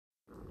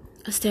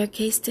A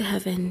staircase to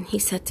heaven, he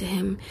said to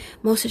him.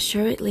 Most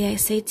assuredly I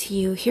say to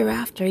you,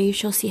 hereafter you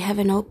shall see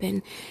heaven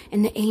open,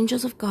 and the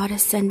angels of God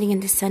ascending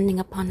and descending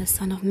upon the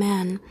Son of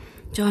Man.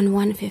 John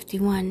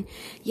 1:51.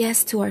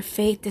 Yes, to our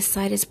faith this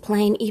sight is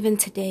plain even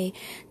today.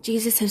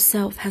 Jesus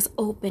himself has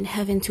opened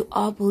heaven to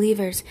all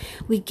believers.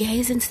 We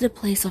gaze into the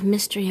place of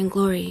mystery and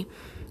glory,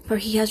 for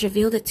he has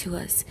revealed it to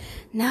us.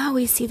 Now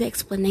we see the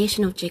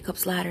explanation of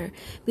Jacob's ladder.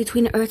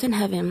 Between earth and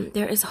heaven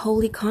there is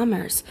holy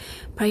commerce.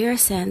 Prayer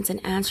ascends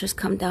and answers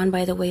come down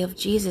by the way of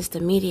Jesus the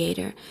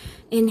mediator.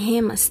 In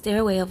him a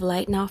stairway of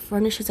light now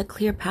furnishes a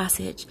clear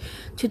passage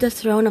to the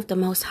throne of the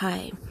Most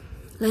High.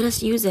 Let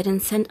us use it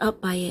and send up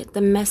by it the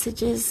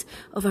messages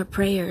of our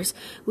prayers.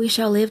 We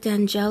shall live the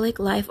angelic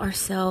life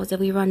ourselves as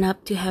we run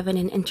up to heaven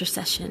in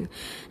intercession,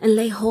 and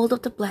lay hold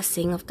of the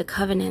blessing of the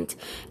covenant,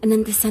 and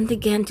then descend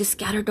again to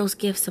scatter those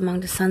gifts among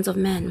the sons of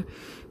men.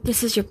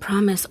 This is your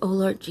promise, O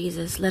Lord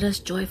Jesus. Let us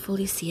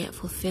joyfully see it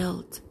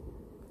fulfilled.